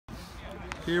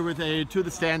Here with two of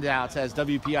the standouts as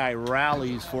WPI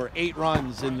rallies for 8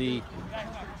 runs in the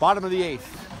bottom of the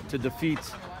 8th to defeat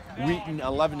Wheaton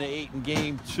 11-8 in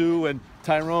game 2. And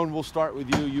Tyrone, we'll start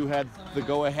with you. You had the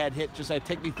go-ahead hit. Just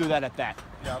take me through that at bat.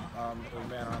 Yep, we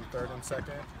man on 3rd and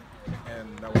 2nd,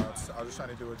 and I was just trying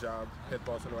to do a job, hit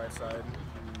ball to the right side,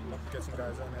 and get some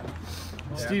guys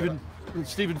in there.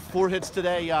 Steven, 4 hits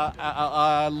today.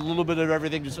 A little bit of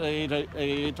everything. Just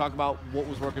talk about what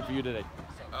was working for you today.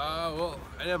 Well,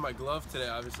 I didn't have my glove today,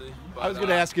 obviously. But, I was going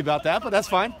to ask you about that, but that's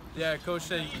fine. Yeah, coach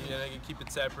said you can keep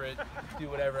it separate, do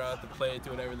whatever out the plate,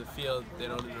 do whatever in the field. They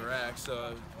don't interact,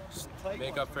 so just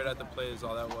make up for it at the plate is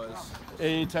all that was.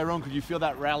 Hey, Tyrone, could you feel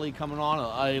that rally coming on?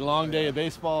 A long day of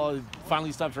baseball, it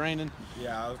finally stopped raining.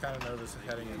 Yeah, I was kind of nervous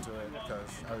heading into it because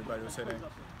everybody was hitting.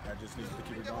 I just needed to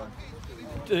keep it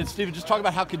going. Steven, just talk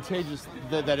about how contagious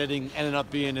that inning ended up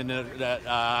being, and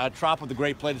that Trop with a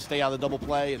great play to stay out of the double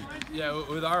play. And yeah,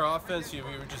 with our offense, we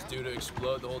were just due to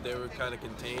explode the whole day. We were kind of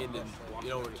contained, and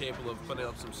we're capable of putting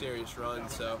up some serious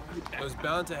runs. So it was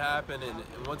bound to happen,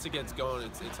 and once it gets going,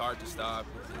 it's hard to stop.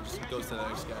 It just goes to the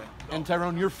next guy. And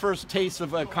Tyrone, your first taste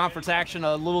of conference action,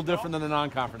 a little different than the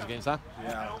non-conference games, huh?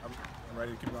 Yeah, I'm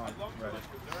ready to keep going. I'm ready.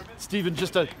 Steven,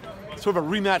 just a sort of a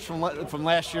rematch from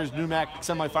last year's NEWMAC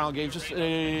semifinal games. Just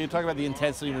talk about the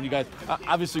intensity when you guys.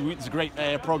 Obviously, Wheaton's a great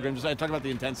program. Just talk about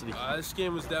the intensity. This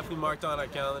game was definitely marked on our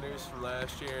calendars from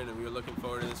last year, and we were looking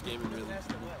forward to this game. And really,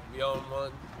 we own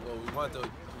one. Well, we want the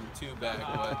 2 back,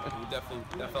 but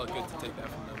that felt good to take that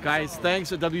from them. Guys,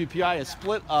 thanks. At WPI, a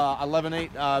split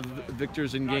 11-8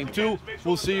 victors in game 2.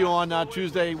 We'll see you on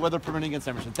Tuesday, weather permitting, against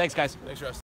Emerson. Thanks, guys. Thanks, Russ.